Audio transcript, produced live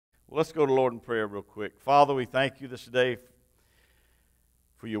Well, let's go to the Lord in prayer real quick. Father, we thank you this day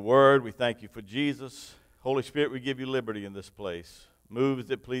for your word. We thank you for Jesus. Holy Spirit, we give you liberty in this place. Move as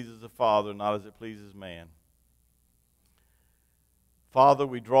it pleases the Father, not as it pleases man. Father,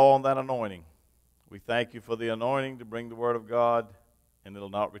 we draw on that anointing. We thank you for the anointing to bring the word of God, and it'll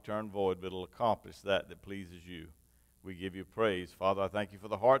not return void, but it'll accomplish that pleases you. We give you praise. Father, I thank you for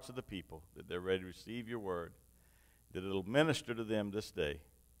the hearts of the people, that they're ready to receive your word, that it'll minister to them this day.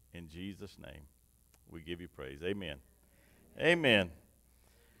 In Jesus' name, we give you praise. Amen. Amen.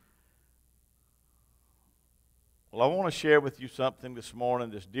 Well, I want to share with you something this morning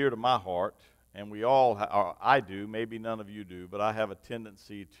that's dear to my heart, and we all, or I do, maybe none of you do, but I have a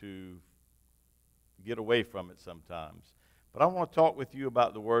tendency to get away from it sometimes. But I want to talk with you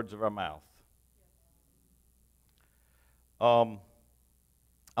about the words of our mouth. I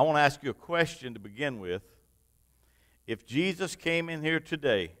want to ask you a question to begin with. If Jesus came in here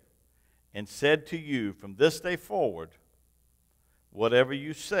today and said to you, from this day forward, whatever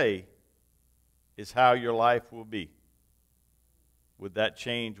you say is how your life will be, would that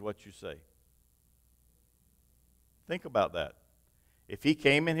change what you say? Think about that. If he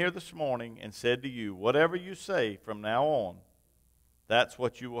came in here this morning and said to you, whatever you say from now on, that's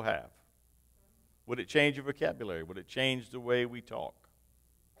what you will have. Would it change your vocabulary? Would it change the way we talk?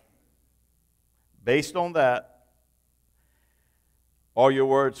 Based on that, are your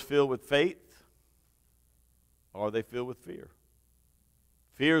words filled with faith, or are they filled with fear?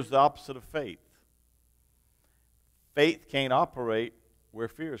 Fear is the opposite of faith. Faith can't operate where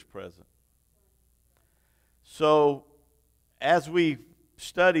fear is present. So, as we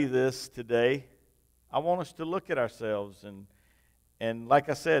study this today, I want us to look at ourselves, and like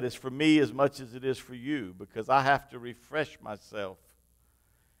I said, it's for me as much as it is for you, because I have to refresh myself.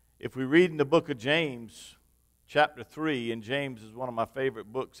 If we read in the book of James, chapter 3, and James is one of my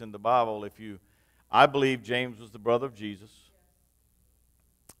favorite books in the Bible. I believe James was the brother of Jesus.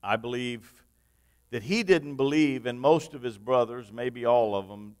 I believe that he didn't believe, and most of his brothers, maybe all of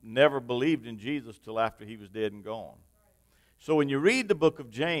them, never believed in Jesus till after he was dead and gone. So when you read the book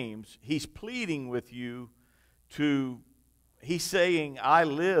of James, he's pleading with you he's saying, I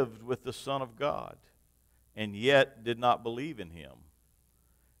lived with the Son of God, and yet did not believe in him.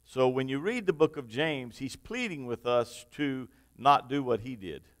 So when you read the book of James, he's pleading with us to not do what he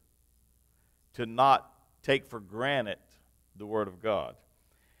did, to not take for granted the Word of God.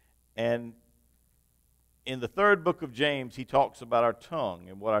 And in the third book of James, he talks about our tongue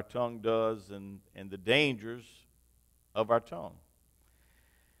and what our tongue does and the dangers of our tongue.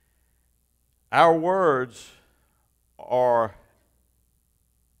 Our words are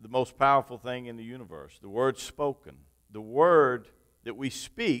the most powerful thing in the universe, the word spoken. The word that we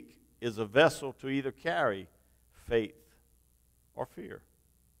speak is a vessel to either carry faith or fear.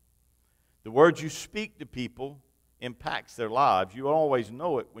 The words you speak to people impacts their lives. You always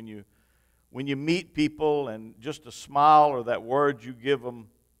know it when you meet people, and just a smile or that word you give them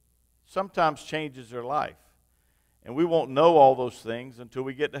sometimes changes their life. And we won't know all those things until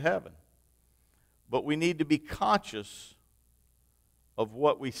we get to heaven. But we need to be conscious of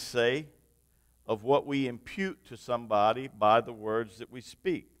what we say, of what we impute to somebody by the words that we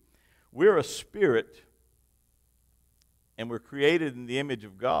speak. We're a spirit, and we're created in the image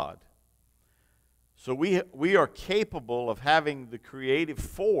of God. So we are capable of having the creative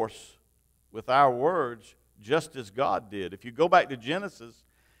force with our words just as God did. If you go back to Genesis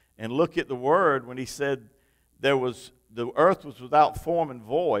and look at the word when he said the earth was without form and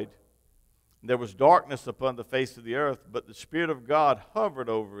void, there was darkness upon the face of the earth, but the Spirit of God hovered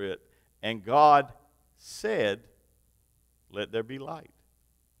over it, and God said, let there be light.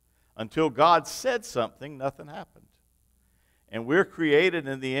 Until God said something, nothing happened. And we're created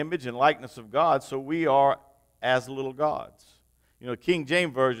in the image and likeness of God, so we are as little gods. You know, King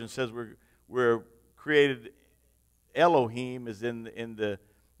James Version says we're created, Elohim is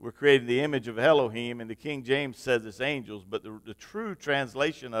we're created in the image of Elohim, and the King James says it's angels, but the true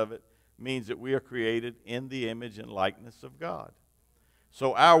translation of it means that we are created in the image and likeness of God.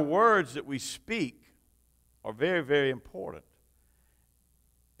 So our words that we speak are very, very important.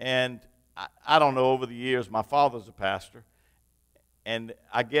 And I don't know, over the years, my father's a pastor, and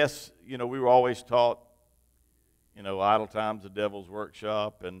I guess, we were always taught, idle time's the devil's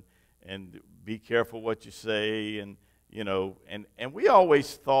workshop, and be careful what you say, and we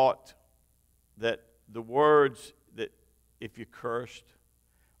always thought that the words that if you cursed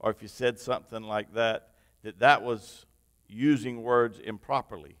or if you said something like that, that was using words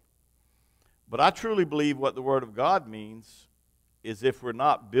improperly. But I truly believe what the Word of God means is if we're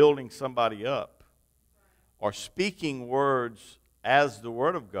not building somebody up or speaking words as the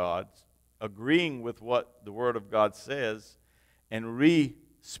Word of God, agreeing with what the Word of God says, and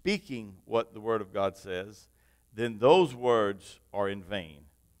re-speaking what the Word of God says, then those words are in vain.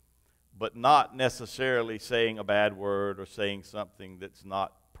 But not necessarily saying a bad word or saying something that's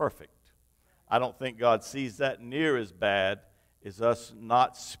not perfect. I don't think God sees that near as bad as us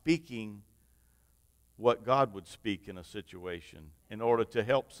not speaking what God would speak in a situation in order to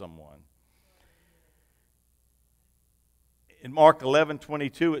help someone. In Mark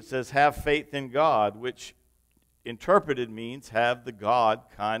 11:22 it says, have faith in God, which interpreted means have the God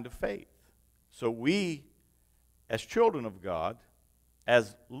kind of faith. So we, as children of God,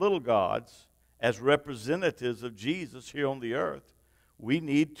 as little gods, as representatives of Jesus here on the earth, we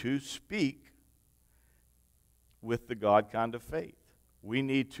need to speak with the God kind of faith. We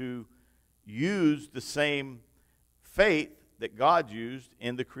need to use the same faith that God used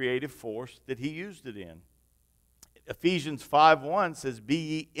in the creative force that he used it in. Ephesians 5:1 says, be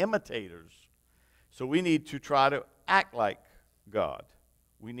ye imitators. So we need to try to act like God.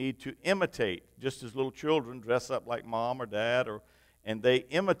 We need to imitate, just as little children dress up like mom or dad, and they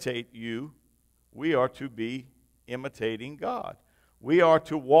imitate you. We are to be imitating God. We are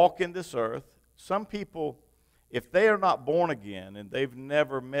to walk in this earth. Some people, if they are not born again and they've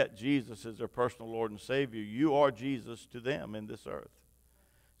never met Jesus as their personal Lord and Savior, you are Jesus to them in this earth.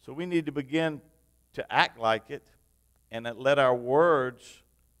 So we need to begin to act like it and let our words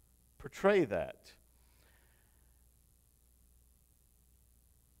portray that.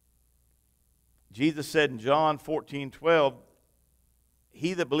 Jesus said in John 14:12,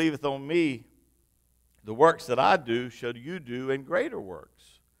 he that believeth on me, the works that I do shall you do, and greater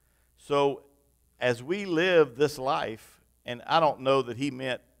works. So as we live this life, and I don't know that he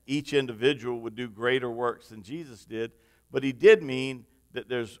meant each individual would do greater works than Jesus did, but he did mean that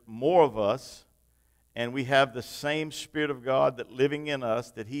there's more of us, and we have the same Spirit of God that living in us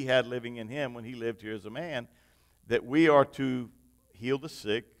that he had living in him when he lived here as a man, that we are to heal the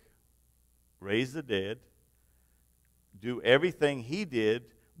sick, raise the dead, do everything he did,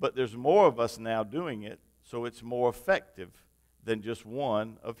 but there's more of us now doing it, so it's more effective than just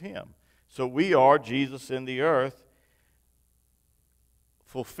one of him. So we are Jesus in the earth,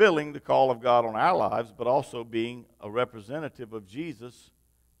 fulfilling the call of God on our lives, but also being a representative of Jesus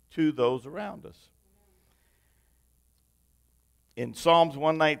to those around us. In Psalms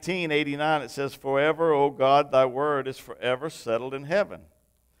 119:89, it says, forever, O God, thy word is forever settled in heaven.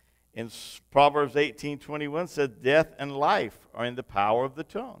 In Proverbs 18:21 says, death and life are in the power of the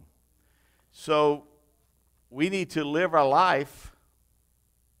tongue. So we need to live our life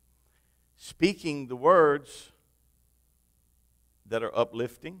speaking the words that are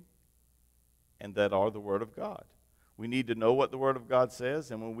uplifting and that are the Word of God. We need to know what the Word of God says,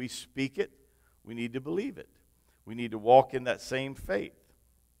 and when we speak it, we need to believe it. We need to walk in that same faith.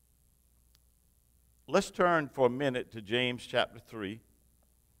 Let's turn for a minute to James chapter 3.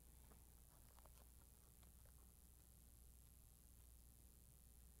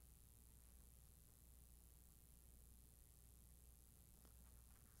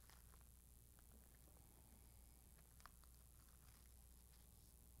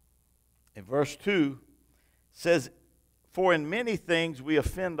 In verse 2 says, for in many things we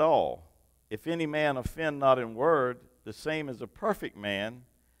offend all. If any man offend not in word, the same is a perfect man,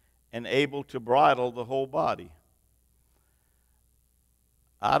 and able to bridle the whole body.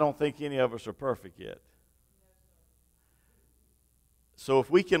 I don't think any of us are perfect yet. So if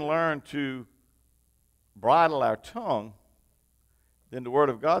we can learn to bridle our tongue, then the Word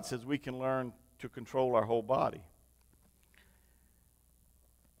of God says we can learn to control our whole body.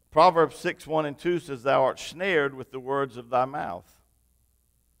 Proverbs 6:1-2 says, thou art snared with the words of thy mouth.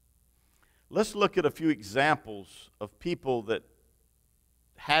 Let's look at a few examples of people that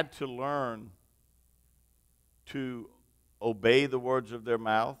had to learn to obey the words of their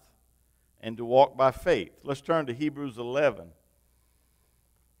mouth and to walk by faith. Let's turn to Hebrews 11.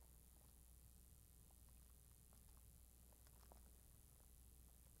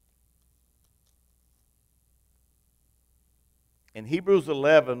 In Hebrews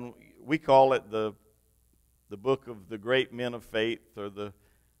 11, we call it the book of the great men of faith, or the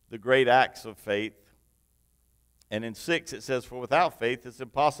great acts of faith. And in 6 it says, for without faith it's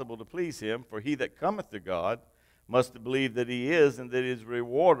impossible to please him, for he that cometh to God must believe that he is, and that he is a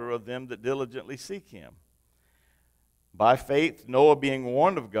rewarder of them that diligently seek him. By faith Noah, being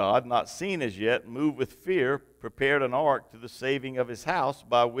warned of God, not seen as yet, moved with fear, prepared an ark to the saving of his house,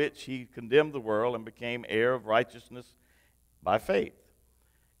 by which he condemned the world and became heir of righteousness by faith.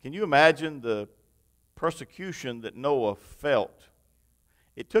 Can you imagine the persecution that Noah felt?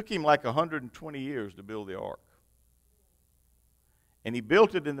 It took him like 120 years to build the ark. And he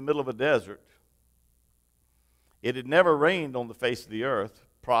built it in the middle of a desert. It had never rained on the face of the earth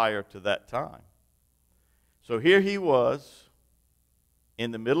prior to that time. So here he was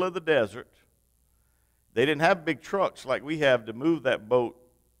in the middle of the desert. They didn't have big trucks like we have to move that boat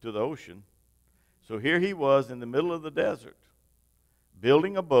to the ocean. So here he was in the middle of the desert,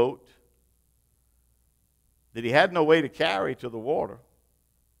 building a boat that he had no way to carry to the water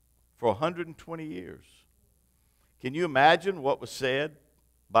for 120 years. Can you imagine what was said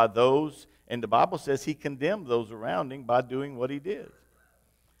by those? And the Bible says he condemned those around him by doing what he did.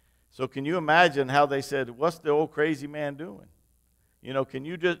 So can you imagine how they said, what's the old crazy man doing? You know, can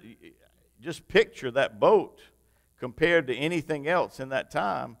you just picture that boat compared to anything else in that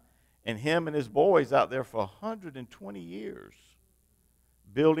time, and him and his boys out there for 120 years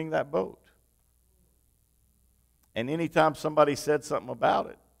building that boat. And anytime somebody said something about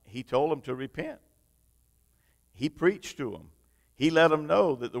it, he told them to repent. He preached to them. He let them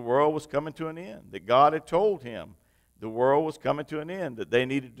know that the world was coming to an end, that God had told him the world was coming to an end, that they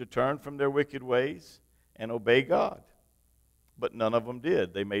needed to turn from their wicked ways and obey God. But none of them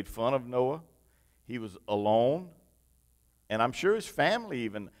did. They made fun of Noah. He was alone. And I'm sure his family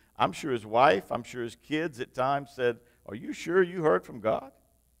even, I'm sure his wife, I'm sure his kids at times said, are you sure you heard from God?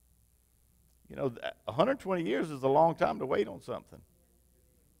 You know, 120 years is a long time to wait on something.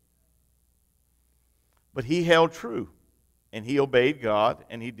 But he held true, and he obeyed God,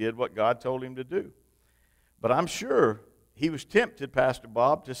 and he did what God told him to do. But I'm sure he was tempted, Pastor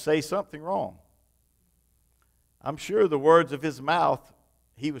Bob, to say something wrong. I'm sure the words of his mouth,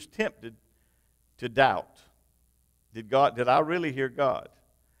 he was tempted to doubt. Did I really hear God?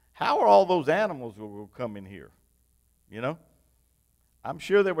 How are all those animals will come in here? You know? I'm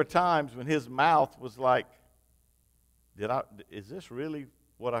sure there were times when his mouth was like, is this really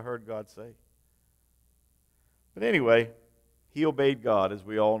what I heard God say? But anyway, he obeyed God, as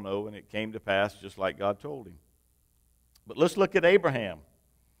we all know, and it came to pass just like God told him. But let's look at Abraham.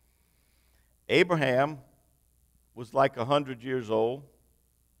 Abraham was like 100 years old,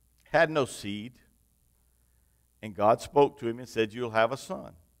 had no seed, and God spoke to him and said, you'll have a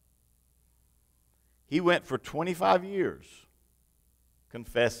son. He went for 25 years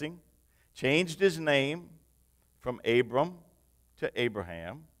confessing, changed his name from Abram to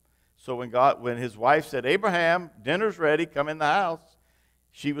Abraham. So when his wife said, Abraham, dinner's ready, come in the house,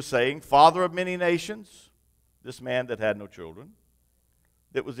 she was saying, Father of many nations, this man that had no children,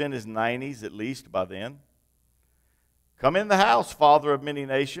 that was in his 90s at least by then. Come in the house, Father of many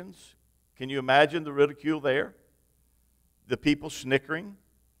nations. Can you imagine the ridicule there? The people snickering.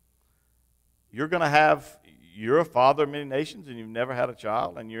 You're a father of many nations and you've never had a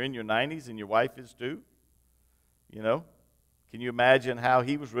child, and you're in your 90s and your wife is too. You know? Can you imagine how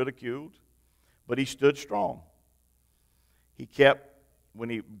he was ridiculed? But he stood strong. He kept,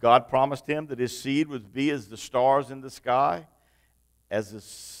 God promised him that his seed would be as the stars in the sky, as the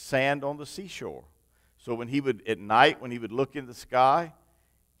sand on the seashore. So at night, when he would look in the sky,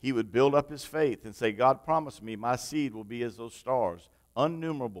 he would build up his faith and say, God promised me my seed will be as those stars,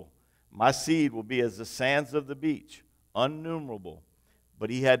 innumerable. My seed will be as the sands of the beach, innumerable. But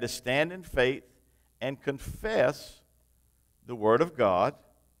he had to stand in faith and confess the Word of God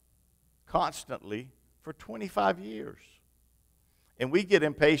constantly for 25 years. And we get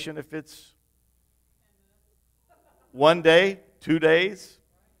impatient if it's 1 day, 2 days,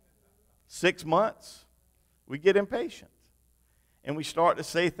 6 months. We get impatient. And we start to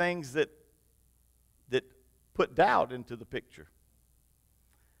say things that put doubt into the picture.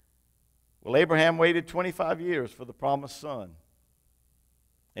 Well, Abraham waited 25 years for the promised son.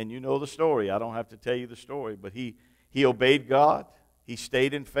 And you know the story. I don't have to tell you the story, but he obeyed God. He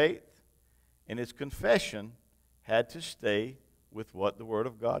stayed in faith. And his confession had to stay with what the Word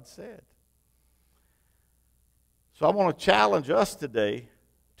of God said. So I want to challenge us today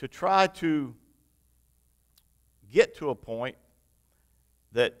to try to get to a point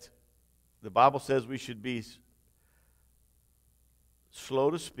that the Bible says we should be slow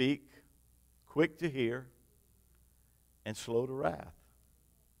to speak, quick to hear, and slow to wrath.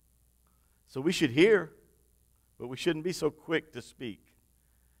 So we should hear, but we shouldn't be so quick to speak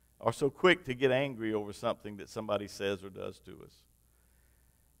or so quick to get angry over something that somebody says or does to us.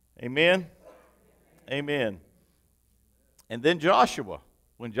 Amen? Amen. And then Joshua.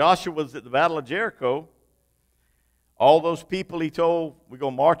 When Joshua was at the Battle of Jericho, all those people he told, we're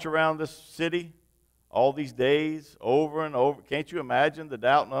going to march around this city all these days, over and over. Can't you imagine the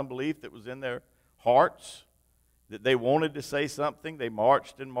doubt and unbelief that was in their hearts? That they wanted to say something. They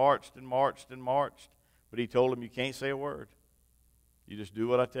marched and marched and marched and marched. But he told them, you can't say a word. You just do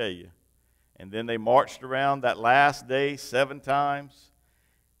what I tell you. And then they marched around that last day 7 times,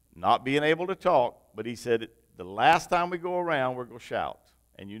 not being able to talk. But he said, the last time we go around, we're going to shout.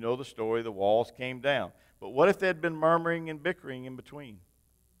 And you know the story, the walls came down. But what if they'd been murmuring and bickering in between?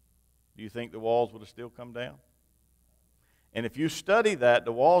 Do you think the walls would have still come down? And if you study that,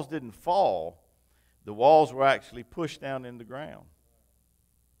 the walls didn't fall. The walls were actually pushed down in the ground.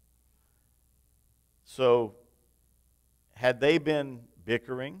 So, had they been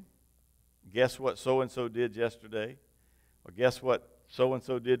bickering, guess what so-and-so did yesterday? Or guess what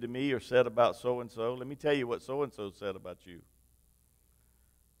so-and-so did to me or said about so-and-so? Let me tell you what so-and-so said about you.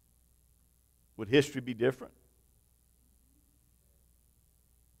 Would history be different?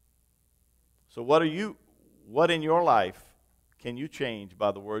 So what in your life can you change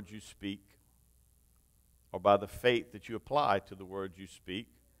by the words you speak, or by the faith that you apply to the words you speak,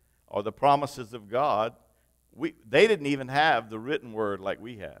 or the promises of God? They didn't even have the written word like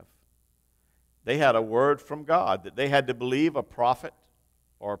we have. They had a word from God that they had to believe a prophet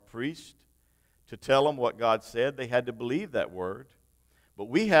or a priest to tell them what God said. They had to believe that word. But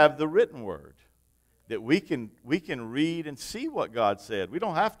we have the written word that we can read and see what God said. We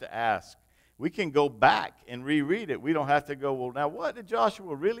don't have to ask. We can go back and reread it. We don't have to go, well, now what did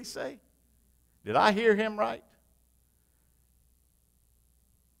Joshua really say? Did I hear him right?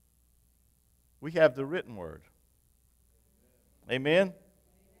 We have the written word. Amen?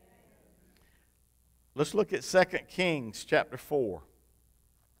 Let's look at 2 Kings chapter 4.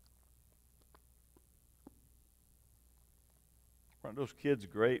 Aren't those kids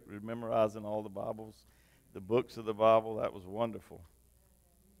great, memorizing all the Bibles, the books of the Bible? That was wonderful.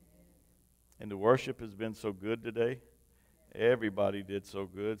 And the worship has been so good today. Everybody did so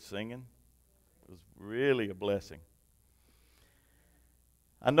good singing. It was really a blessing.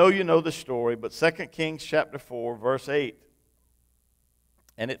 I know you know the story, but 2 Kings chapter 4, verse 8.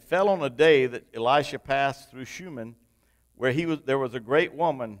 And it fell on a day that Elisha passed through Shunem, where there was a great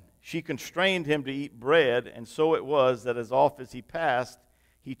woman. She constrained him to eat bread, and so it was that as oft as he passed,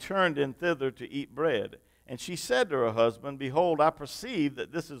 he turned in thither to eat bread. And she said to her husband, Behold, I perceive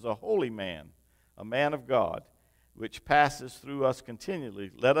that this is a holy man, a man of God, which passes through us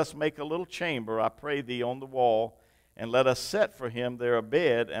continually. Let us make a little chamber, I pray thee, on the wall, and let us set for him there a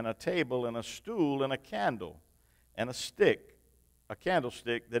bed, and a table, and a stool, and a candle, and a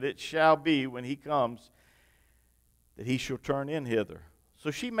candlestick, that it shall be when he comes, that he shall turn in hither. So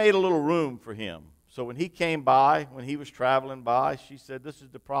she made a little room for him. So when he came by, when he was traveling by, she said, This is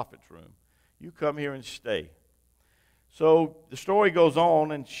the prophet's room. You come here and stay. So the story goes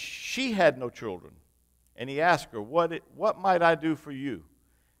on, and she had no children. And he asked her, What might I do for you?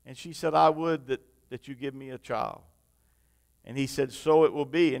 And she said, I would that you give me a child. And he said, So it will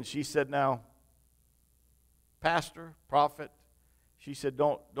be. And she said, Now, pastor, prophet, she said,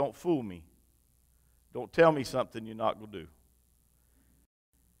 don't fool me. Don't tell me something you're not going to do.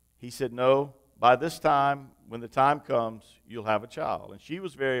 He said, No, by this time, when the time comes, you'll have a child. And she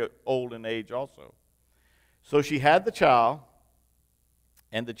was very old in age also. So she had the child,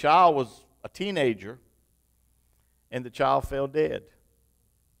 and the child was a teenager, and the child fell dead.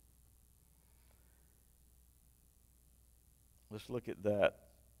 Let's look at that.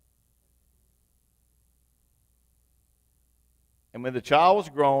 And when the child was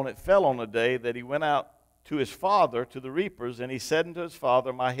grown, it fell on a day that he went out to his father, to the reapers, and he said unto his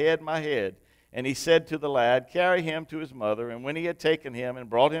father, My head, my head. And he said to the lad, Carry him to his mother. And when he had taken him and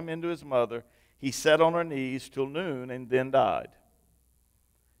brought him into his mother, he sat on her knees till noon, and then died.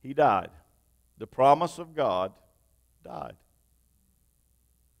 He died. The promise of God died.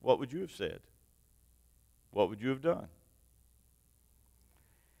 What would you have said? What would you have done?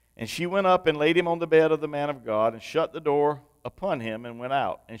 And she went up and laid him on the bed of the man of God, and shut the door upon him, and went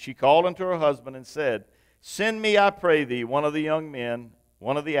out. And she called unto her husband, and said, Send me, I pray thee, one of the young men,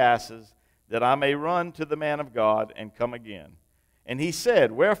 one of the asses, that I may run to the man of God, and come again. And he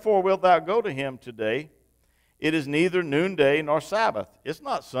said, Wherefore wilt thou go to him today? It is neither noonday nor Sabbath. It's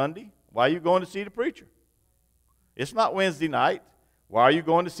not Sunday. Why are you going to see the preacher? It's not Wednesday night. Why are you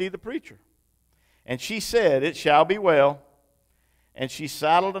going to see the preacher? And she said, It shall be well. And she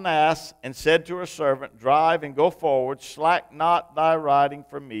saddled an ass, and said to her servant, Drive and go forward, slack not thy riding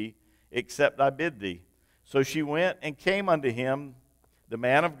from me, except I bid thee. So she went and came unto him, the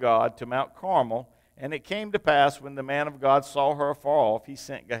man of God, to Mount Carmel. And it came to pass, when the man of God saw her afar off, he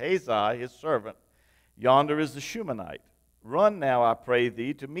sent Gehazi, his servant, Yonder is the Shunammite. Run now, I pray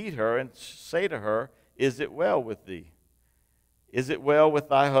thee, to meet her, and say to her, Is it well with thee? Is it well with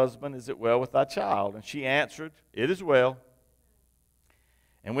thy husband? Is it well with thy child? And she answered, It is well.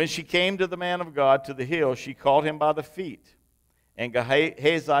 And when she came to the man of God to the hill, she caught him by the feet, And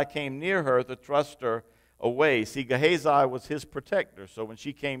Gehazi came near her to thrust her away. See, Gehazi was his protector, so when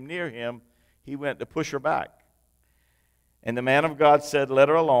she came near him, he went to push her back. And the man of God said, Let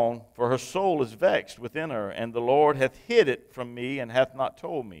her alone, for her soul is vexed within her, and the Lord hath hid it from me, and hath not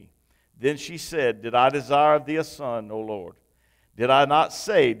told me. Then she said, Did I desire of thee a son, O Lord? Did I not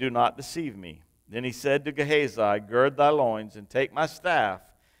say, Do not deceive me? Then he said to Gehazi, Gird thy loins, and take my staff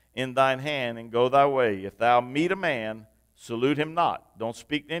in thine hand, and go thy way. If thou meet a man, salute him not. Don't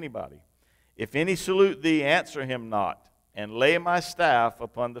speak to anybody. If any salute thee, answer him not, and lay my staff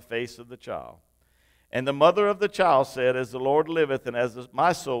upon the face of the child. And the mother of the child said, As the Lord liveth, and as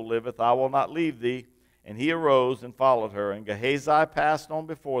my soul liveth, I will not leave thee. And he arose and followed her. And Gehazi passed on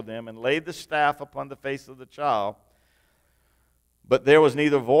before them, and laid the staff upon the face of the child. But there was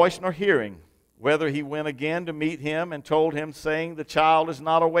neither voice nor hearing. Whether he went again to meet him, and told him, saying, The child is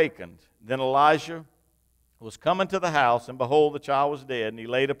not awakened. Then Elijah was come into the house, and behold, the child was dead, and he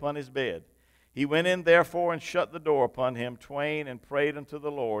laid upon his bed. He went in therefore and shut the door upon him twain, and prayed unto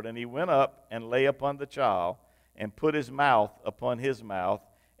the Lord. And he went up and lay upon the child, and put his mouth upon his mouth,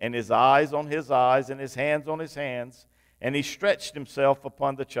 and his eyes on his eyes, and his hands on his hands. And he stretched himself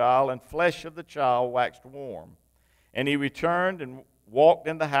upon the child, and flesh of the child waxed warm. And he returned and walked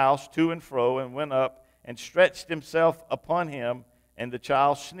in the house to and fro, and went up and stretched himself upon him. And the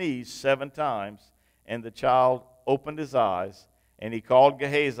child sneezed 7 times, and the child opened his eyes. And he called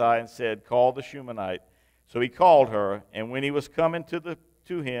Gehazi and said, Call the Shunammite. So he called her, and when he was coming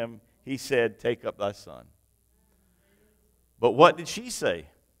to him, he said, Take up thy son. But what did she say?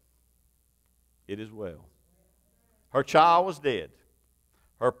 It is well. Her child was dead.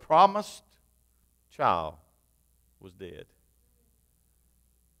 Her promised child was dead.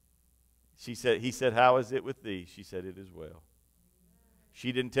 He said, How is it with thee? She said, It is well.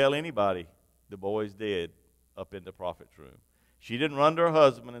 She didn't tell anybody the boy's dead up in the prophet's room. She didn't run to her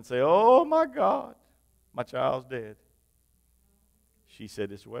husband and say, Oh my God, my child's dead. She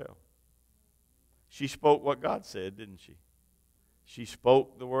said, It's well. She spoke what God said, didn't she? She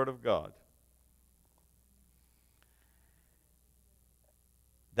spoke the word of God.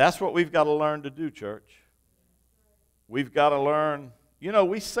 That's what we've got to learn to do, church. We've got to learn. You know,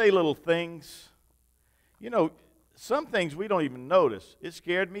 we say little things. You know, some things we don't even notice. It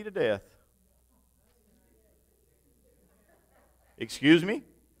scared me to death. Excuse me?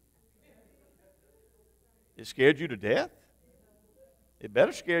 It scared you to death? It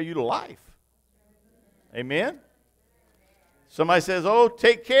better scare you to life. Amen? Somebody says, Oh,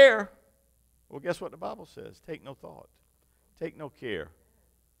 take care. Well, guess what the Bible says? Take no thought. Take no care.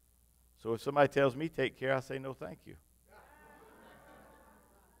 So if somebody tells me take care, I say no thank you.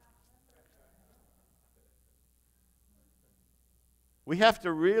 We have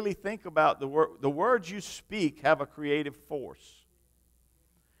to really think about the words you speak have a creative force.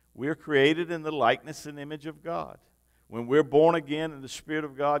 We're created in the likeness and image of God. When we're born again and the Spirit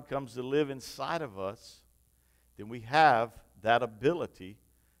of God comes to live inside of us, then we have that ability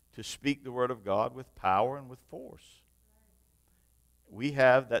to speak the Word of God with power and with force. We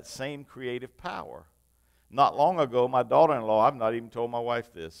have that same creative power. Not long ago, my daughter-in-law, I've not even told my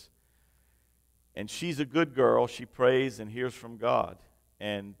wife this, and she's a good girl. She prays and hears from God.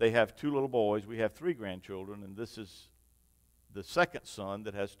 And they have 2 little boys. We have 3 grandchildren, and this is the second son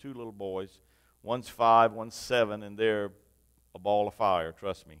that has 2 little boys. One's 5, one's 7, and they're a ball of fire,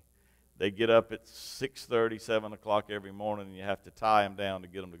 trust me. They get up at 6:30, 7 o'clock every morning, and you have to tie them down to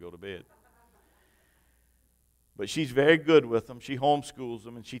get them to go to bed. But she's very good with them. She homeschools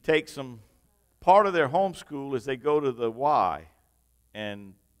them, and she takes them. Part of their homeschool is they go to the Y,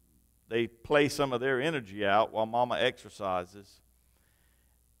 and they play some of their energy out while Mama exercises.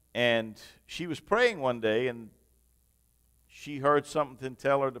 And she was praying one day, and she heard something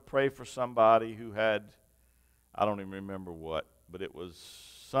tell her to pray for somebody who had, I don't even remember what, but it was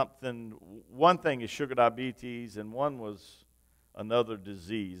something. One thing is sugar diabetes, and one was another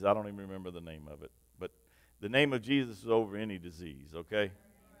disease. I don't even remember the name of it. But the name of Jesus is over any disease, okay?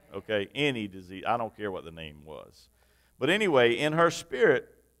 Okay, any disease. I don't care what the name was. But anyway, in her spirit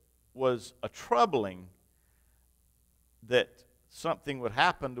was a troubling that something would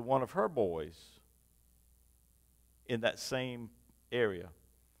happen to one of her boys in that same area.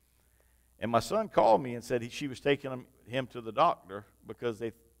 And my son called me and said she was taking him to the doctor because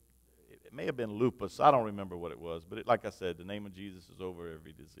it may have been lupus. I don't remember what it was. But like I said, the name of Jesus is over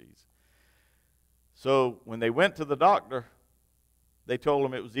every disease. So when they went to the doctor, they told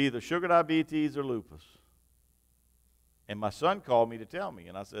him it was either sugar diabetes or lupus. And my son called me to tell me,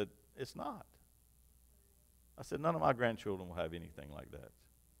 and I said, It's not. I said, None of my grandchildren will have anything like that.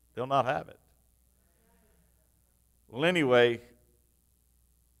 They'll not have it. Well, anyway,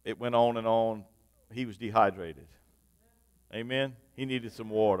 it went on and on. He was dehydrated. Amen? He needed some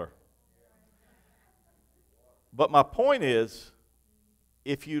water. But my point is,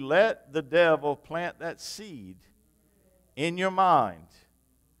 if you let the devil plant that seed in your mind,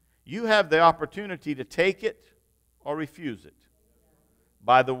 you have the opportunity to take it or refuse it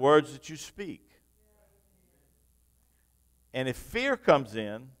by the words that you speak. And if fear comes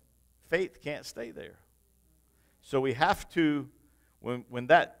in, faith can't stay there. So we have to, when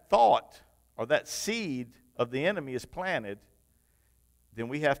that thought or that seed of the enemy is planted, then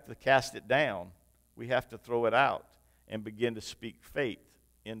we have to cast it down. We have to throw it out and begin to speak faith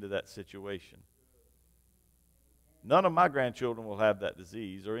into that situation. None of my grandchildren will have that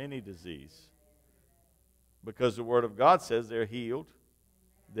disease or any disease, because the Word of God says they're healed,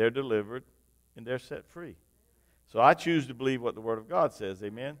 they're delivered, and they're set free. So I choose to believe what the Word of God says.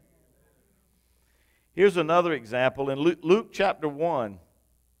 Amen? Here's another example. In Luke chapter 1,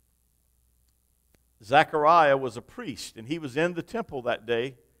 Zechariah was a priest, and he was in the temple that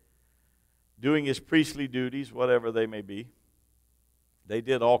day doing his priestly duties, whatever they may be. They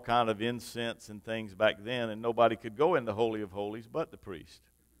did all kind of incense and things back then, and nobody could go in the Holy of Holies but the priest.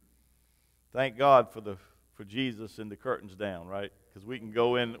 Thank God for Jesus and the curtains down, right? Because we can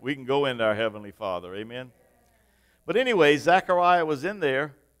go into our Heavenly Father. Amen? But anyway, Zechariah was in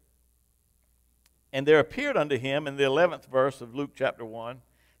there, and there appeared unto him, in the 11th verse of Luke chapter 1, it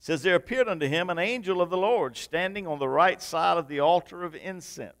says, there appeared unto him an angel of the Lord, standing on the right side of the altar of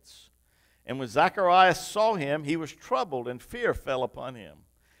incense. And when Zacharias saw him, he was troubled, and fear fell upon him.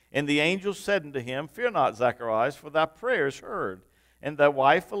 And the angel said unto him, fear not, Zacharias, for thy prayer is heard, and thy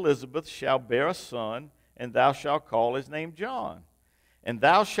wife Elizabeth shall bear a son, and thou shalt call his name John. And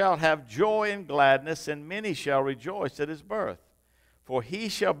thou shalt have joy and gladness, and many shall rejoice at his birth. For he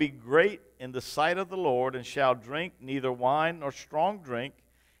shall be great in the sight of the Lord, and shall drink neither wine nor strong drink,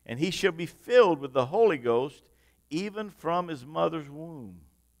 and he shall be filled with the Holy Ghost, even from his mother's womb.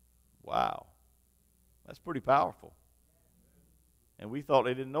 Wow. That's pretty powerful. And we thought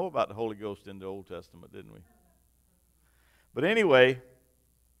they didn't know about the Holy Ghost in the Old Testament, didn't we? But anyway,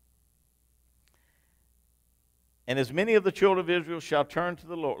 and as many of the children of Israel shall turn to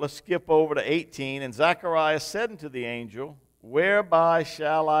the Lord. Let's skip over to 18. And Zacharias said unto the angel, whereby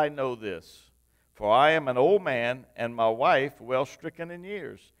shall I know this? For I am an old man, and my wife well stricken in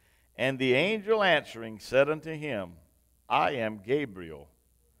years. And the angel answering said unto him, I am Gabriel,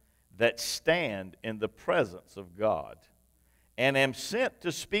 that stand in the presence of God, and am sent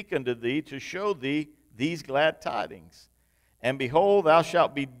to speak unto thee, to show thee these glad tidings. And behold, thou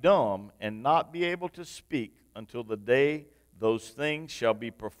shalt be dumb, and not be able to speak, until the day those things shall be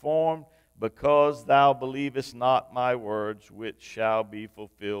performed, because thou believest not my words, which shall be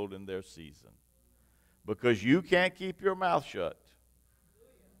fulfilled in their season. Because you can't keep your mouth shut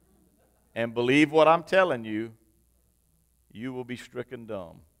and believe what I'm telling you, you will be stricken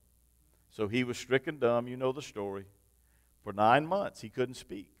dumb. So he was stricken dumb, you know the story. For 9 months he couldn't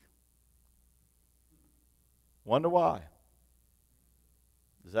speak. Wonder why?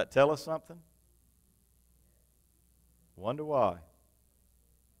 Does that tell us something? Wonder why.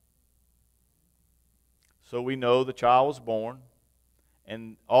 So we know the child was born,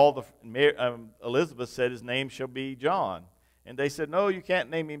 and Elizabeth said his name shall be John. And they said, no, you can't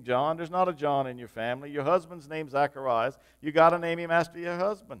name him John. There's not a John in your family. Your husband's name's Zacharias. You got to name him after your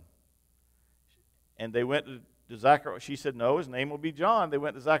husband. And they went to Zacharias. She said, no, his name will be John. They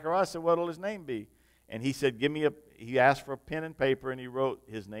went to Zacharias and said, what will his name be? And he said, he asked for a pen and paper, and he wrote,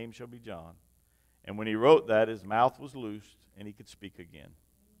 his name shall be John. And when he wrote that, his mouth was loosed, and he could speak again.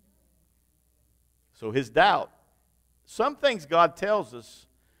 So his doubt, some things God tells us,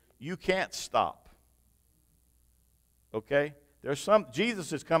 you can't stop. Okay?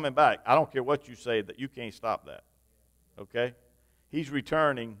 Jesus is coming back. I don't care what you say, that you can't stop that. Okay? He's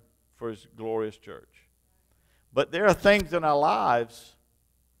returning for his glorious church. But there are things in our lives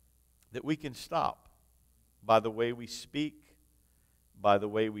that we can stop by the way we speak, by the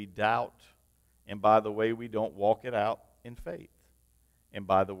way we doubt, and by the way we don't walk it out in faith, and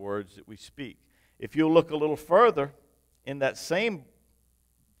by the words that we speak. If you'll look a little further in that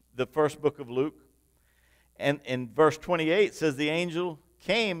the first book of Luke, and in verse 28 says, the angel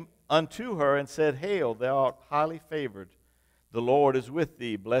came unto her and said, hail, thou art highly favored. The Lord is with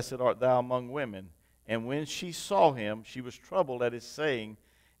thee. Blessed art thou among women. And when she saw him, she was troubled at his saying,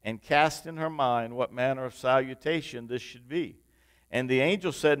 and cast in her mind what manner of salutation this should be. And the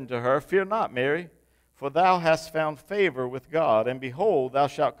angel said unto her, fear not, Mary, for thou hast found favor with God. And behold, thou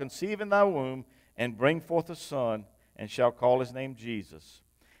shalt conceive in thy womb, and bring forth a son, and shalt call his name Jesus.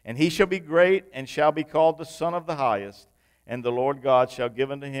 And he shall be great, and shall be called the Son of the Highest. And the Lord God shall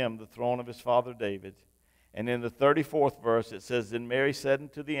give unto him the throne of his father David. And in the 34th verse it says, Then Mary said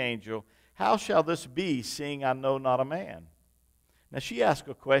unto the angel, How shall this be, seeing I know not a man? Now she asked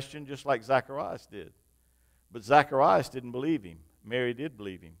a question just like Zacharias did. But Zacharias didn't believe him. Mary did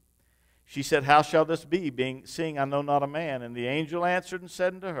believe him. She said, How shall this be, seeing I know not a man? And the angel answered and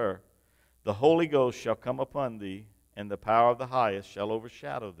said unto her, The Holy Ghost shall come upon thee, and the power of the highest shall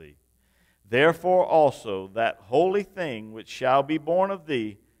overshadow thee. Therefore also that holy thing which shall be born of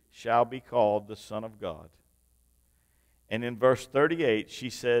thee shall be called the Son of God. And in verse 38 she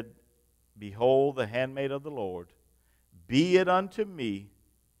said, Behold, the handmaid of the Lord, be it unto me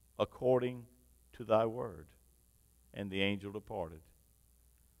according to thy word. And the angel departed.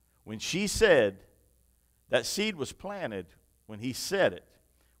 When she said, that seed was planted when he said it.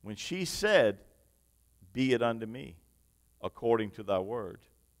 When she said, Be it unto me according to thy word,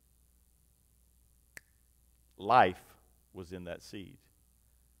 life was in that seed.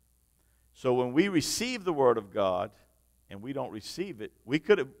 So when we receive the word of God and we don't receive it,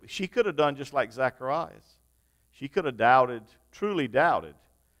 she could have done just like Zacharias. She could have doubted, truly doubted.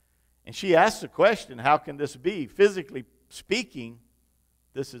 And she asked the question, how can this be? Physically speaking,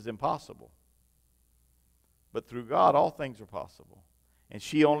 this is impossible. But through God, all things are possible. And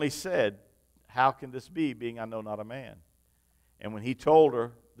she only said, How can this be, being I know not a man? And when he told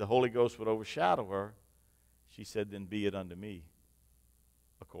her the Holy Ghost would overshadow her, she said, Then be it unto me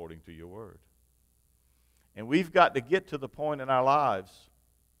according to your word. And we've got to get to the point in our lives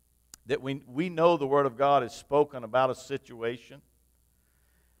that we know the word of God is spoken about a situation.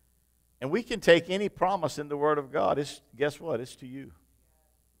 And we can take any promise in the word of God. Guess what? It's to you.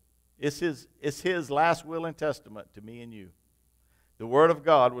 It's his last will and testament to me and you. The word of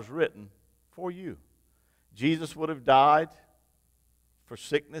God was written for you. Jesus would have died for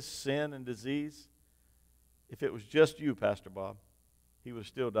sickness, sin, and disease. If it was just you, Pastor Bob, he would have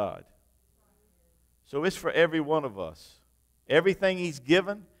still died. So it's for every one of us. Everything he's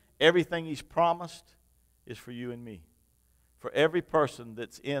given, everything he's promised is for you and me. For every person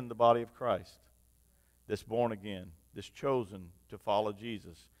that's in the body of Christ, that's born again, that's chosen to follow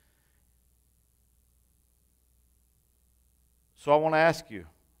Jesus. So I want to ask you,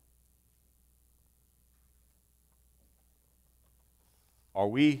 are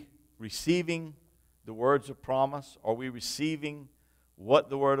we receiving the words of promise? Are we receiving what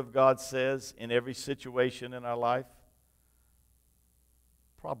the Word of God says in every situation in our life?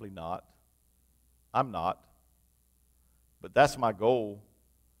 Probably not. I'm not. But that's my goal,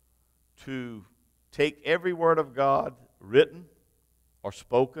 to take every word of God written or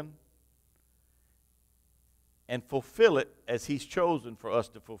spoken and fulfill it as he's chosen for us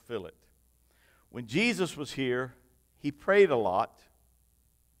to fulfill it. When Jesus was here, he prayed a lot,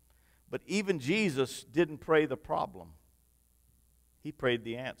 but even Jesus didn't pray the problem. He prayed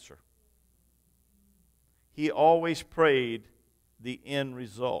the answer. He always prayed the end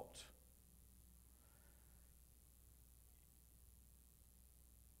result.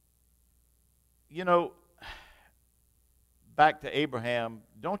 You know, back to Abraham,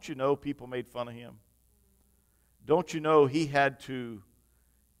 don't you know people made fun of him? Don't you know he had to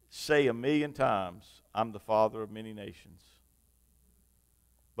say 1,000,000 times, I'm the father of many nations?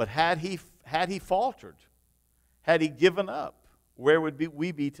 But had he faltered, had he given up, where would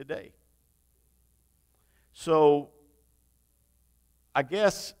we be today? So I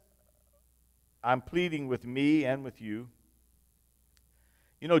guess I'm pleading with me and with you.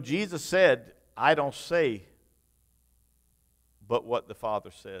 You know, Jesus said, I don't say but what the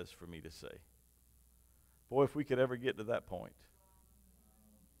Father says for me to say. Boy, if we could ever get to that point.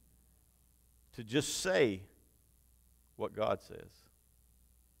 To just say what God says.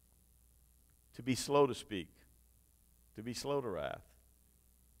 To be slow to speak. To be slow to wrath.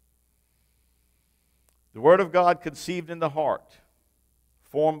 The Word of God conceived in the heart,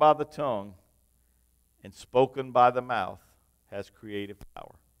 formed by the tongue, and spoken by the mouth has creative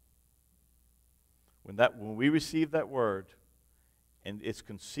power. When we receive that word and it's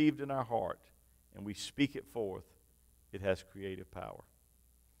conceived in our heart and we speak it forth, it has creative power.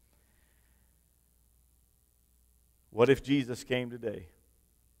 What if Jesus came today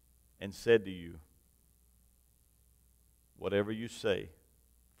and said to you, whatever you say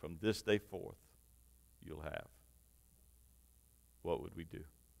from this day forth, you'll have? What would we do?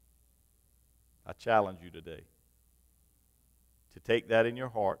 I challenge you today to take that in your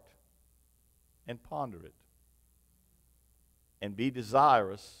heart and ponder it and be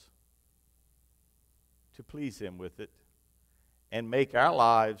desirous to please him with it and make our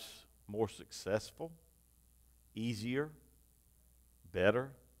lives more successful, easier,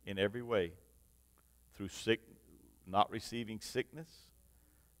 better in every way through not receiving sickness,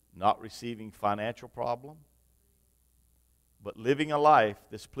 not receiving financial problem, but living a life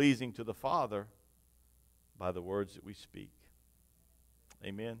that's pleasing to the Father by the words that we speak.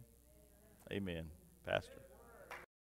 Amen. Amen. Pastor.